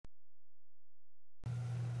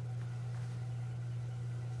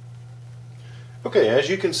Okay, as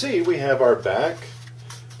you can see, we have our back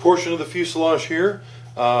portion of the fuselage here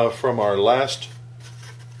from our last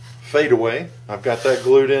fadeaway. I've got that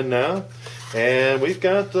glued in now, and we've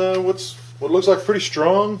got what looks like pretty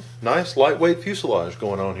strong, nice, lightweight fuselage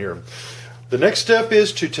going on here. The next step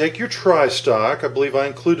is to take your tri-stock. I believe I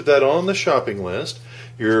included that on the shopping list.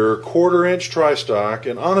 Your 1/4 inch tri-stock,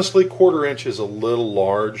 and honestly, 1/4 inch is a little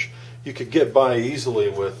large. You could get by easily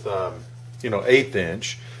with 1/8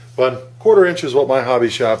 inch. But 1/4 inch is what my hobby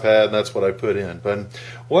shop had, and that's what I put in. But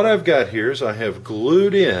what I've got here is I have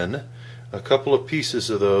glued in a couple of pieces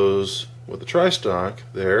of those with the tri-stock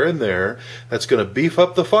there and there. That's going to beef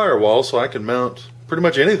up the firewall so I can mount pretty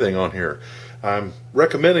much anything on here. I'm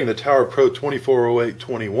recommending the Tower Pro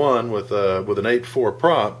 240821 with an 8.4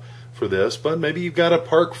 prop for this, but maybe you've got a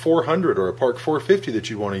Park 400 or a Park 450 that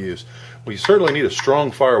you want to use. Well, you certainly need a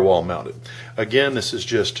strong firewall mounted. Again, this is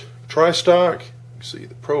just tri-stock. See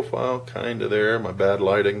the profile kind of there, my bad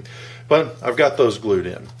lighting, but I've got those glued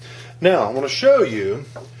in. Now I want to show you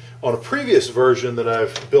on a previous version that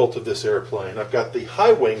I've built of this airplane. I've got the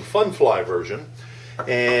high wing fun fly version,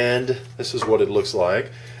 and this is what it looks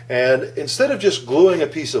like. And instead of just gluing a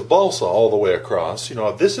piece of balsa all the way across,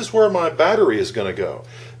 this is where my battery is going to go.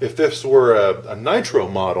 If this were a nitro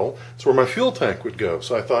model, it's where my fuel tank would go.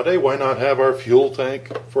 So I thought, hey, why not have our fuel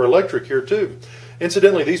tank for electric here too?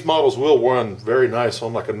 Incidentally, these models will run very nice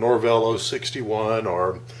on like a Norvell 061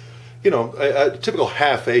 or, a typical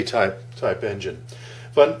half-A type engine.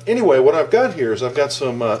 But anyway, what I've got here is I've got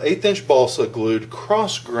some 1/8 inch balsa glued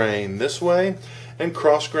cross grain this way and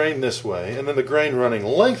cross grain this way, and then the grain running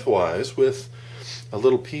lengthwise with a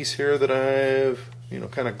little piece here that I've,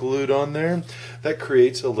 kind of glued on there. That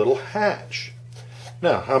creates a little hatch.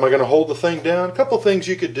 Now, how am I going to hold the thing down? A couple things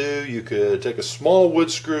you could do. You could take a small wood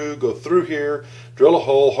screw, go through here, drill a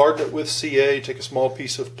hole, harden it with CA, take a small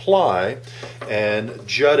piece of ply, and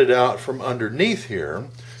jut it out from underneath here,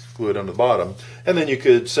 glue it on the bottom, and then you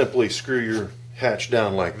could simply screw your hatch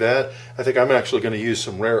down like that. I think I'm actually going to use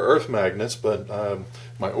some rare earth magnets, but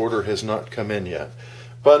my order has not come in yet.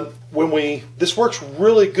 But this works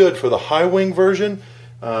really good for the high wing version.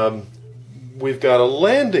 We've got a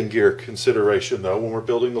landing gear consideration though when we're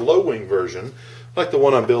building the low wing version, like the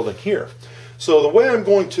one I'm building here. So the way I'm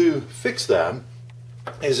going to fix that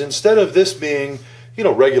is instead of this being,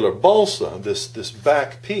 regular balsa, this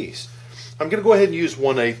back piece, I'm going to go ahead and use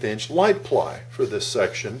 1/8 inch light ply for this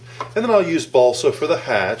section, and then I'll use balsa for the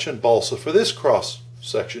hatch and balsa for this cross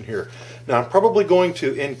section here. Now I'm probably going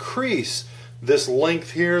to increase this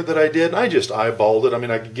length here that I did. I just eyeballed it. I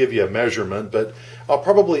mean, I could give you a measurement, but I'll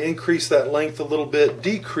probably increase that length a little bit,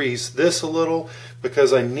 decrease this a little,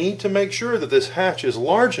 because I need to make sure that this hatch is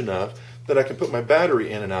large enough that I can put my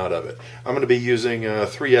battery in and out of it. I'm going to be using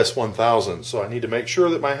 3S1000, so I need to make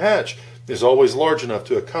sure that my hatch is always large enough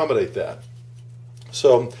to accommodate that.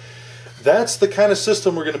 So that's the kind of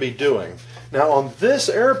system we're going to be doing. Now on this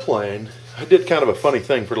airplane, I did kind of a funny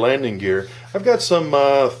thing for landing gear. I've got some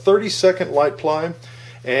 30-second light ply,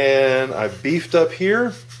 and I've beefed up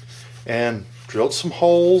here and drilled some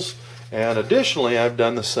holes, and additionally I've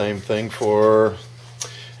done the same thing for,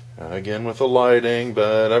 again with the lighting,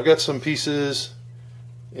 but I've got some pieces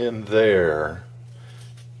in there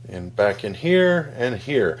and back in here and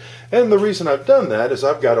here. And the reason I've done that is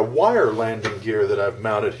I've got a wire landing gear that I've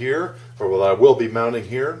mounted here, or well, I will be mounting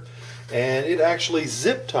here, and it actually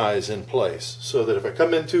zip ties in place so that if I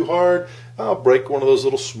come in too hard, I'll break one of those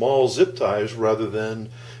little small zip ties rather than,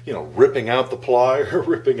 ripping out the ply or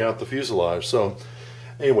ripping out the fuselage. So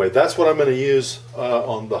anyway, that's what I'm going to use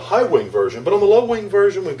on the high wing version. But on the low wing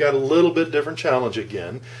version, we've got a little bit different challenge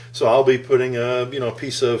again. So I'll be putting a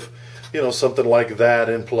piece of something like that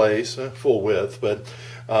in place, full width, but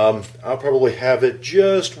I'll probably have it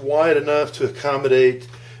just wide enough to accommodate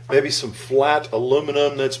maybe some flat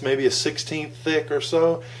aluminum that's maybe a 1/16 thick or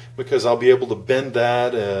so, because I'll be able to bend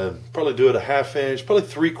that, probably do it a 1/2 inch, probably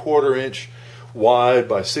 3/4 inch wide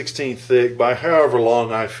by 1/16 thick by however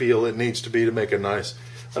long I feel it needs to be to make a nice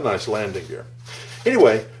landing gear.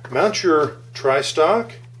 Anyway, mount your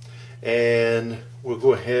tri-stock, and we'll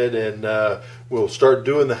go ahead and we'll start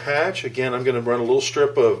doing the hatch. Again, I'm going to run a little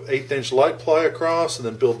strip of 1/8 inch light ply across and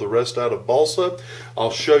then build the rest out of balsa. I'll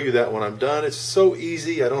show you that when I'm done. It's so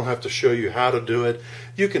easy, I don't have to show you how to do it.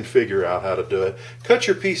 You can figure out how to do it. Cut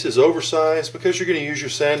your pieces oversized because you're going to use your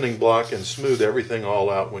sanding block and smooth everything all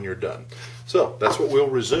out when you're done. So that's what we'll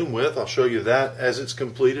resume with. I'll show you that as it's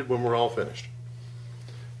completed when we're all finished.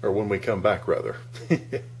 Or when we come back, rather.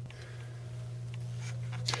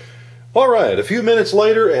 All right, a few minutes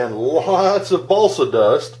later and lots of balsa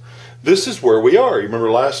dust. This is where we are. You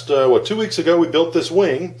remember last, 2 weeks ago we built this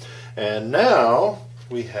wing, And now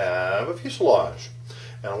we have a fuselage.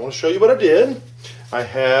 And I want to show you what I did. I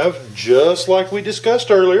have, just like we discussed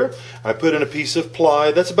earlier, I put in a piece of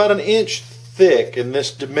ply that's about 1 inch thick in this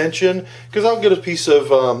dimension, because I'll get a piece of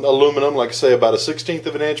aluminum, like I say, about 1/16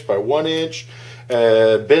 of an inch by 1 inch,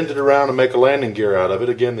 bend it around and make a landing gear out of it.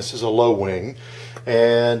 Again, this is a low wing.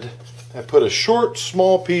 And I put a short,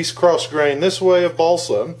 small piece cross grain this way of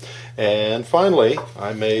balsa. And finally,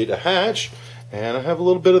 I made a hatch. And I have a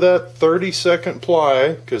little bit of that 30-second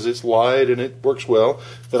ply, because it's light and it works well,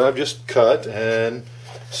 that I've just cut and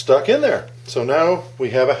stuck in there. So now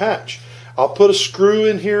we have a hatch. I'll put a screw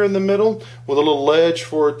in here in the middle with a little ledge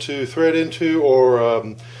for it to thread into, or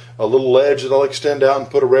a little ledge that I'll extend out and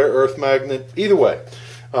put a rare earth magnet. Either way.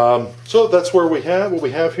 So that's where we have what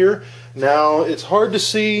we have here. Now it's hard to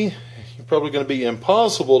see. Probably going to be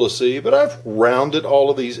impossible to see, but I've rounded all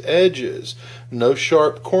of these edges. No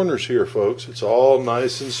sharp corners here, folks. It's all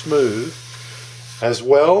nice and smooth. As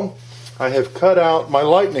well, I have cut out my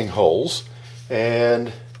lightning holes,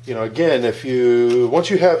 and again, once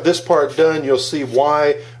you have this part done, you'll see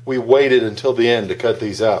why we waited until the end to cut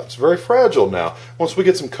these out. It's very fragile now. Once we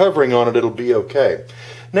get some covering on it, it'll be okay.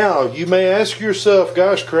 Now, you may ask yourself,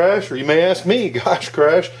 gosh, Crash, or you may ask me, gosh,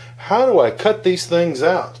 Crash, how do I cut these things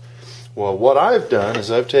out? Well, what I've done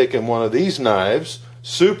is I've taken one of these knives,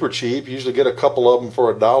 super cheap, you usually get a couple of them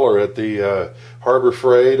for $1 at the Harbor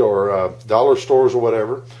Freight or dollar stores or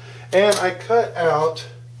whatever, and I cut out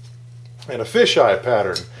in a fisheye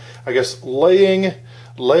pattern. I guess laying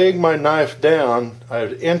my knife down,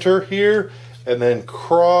 I'd enter here and then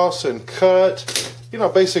cross and cut,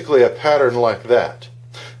 basically a pattern like that.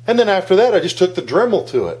 And then after that, I just took the Dremel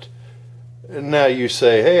to it. And now you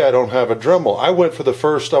say, hey, I don't have a Dremel. I went for the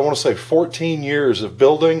first, I want to say 14 years of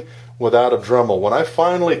building without a Dremel. When I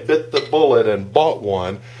finally bit the bullet and bought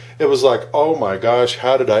one, it was like, oh my gosh,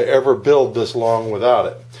 how did I ever build this long without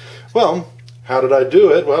it? Well, how did I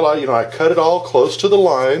do it? Well, I cut it all close to the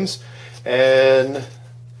lines, and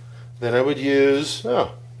then I would use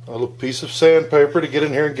a little piece of sandpaper to get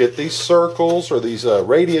in here and get these circles or these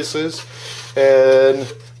radiuses.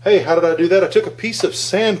 And hey, how did I do that? I took a piece of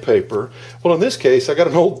sandpaper. Well, in this case, I got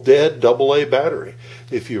an old dead AA battery.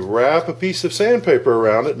 If you wrap a piece of sandpaper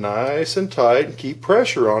around it nice and tight and keep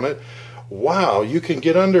pressure on it, wow, you can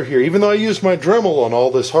get under here. Even though I used my Dremel on all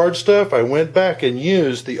this hard stuff, I went back and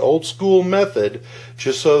used the old school method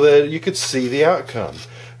just so that you could see the outcome.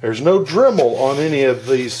 There's no Dremel on any of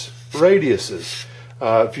these radiuses.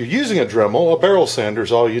 If you're using a Dremel, a barrel sander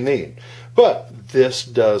is all you need. But this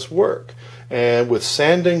does work. And with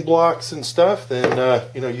sanding blocks and stuff, then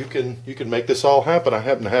you can make this all happen. I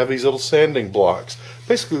happen to have these little sanding blocks,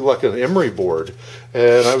 basically like an emery board,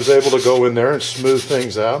 and I was able to go in there and smooth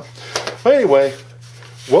things out. But anyway,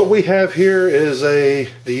 what we have here is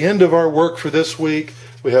the end of our work for this week.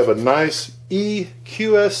 We have a nice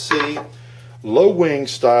e-QSC low wing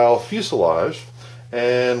style fuselage,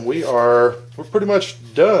 and we're pretty much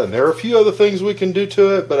done. There are a few other things we can do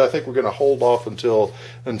to it, but I think we're going to hold off until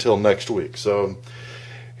next week. So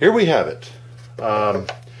here we have it.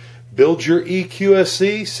 Build your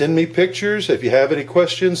e-QSC. Send me pictures. If you have any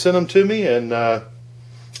questions, send them to me,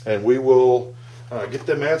 and we will get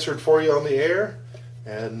them answered for you on the air.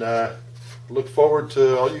 And look forward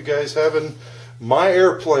to all you guys having my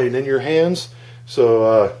airplane in your hands,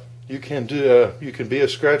 so you can be a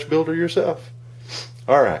scratch builder yourself.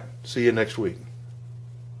 All right. See you next week.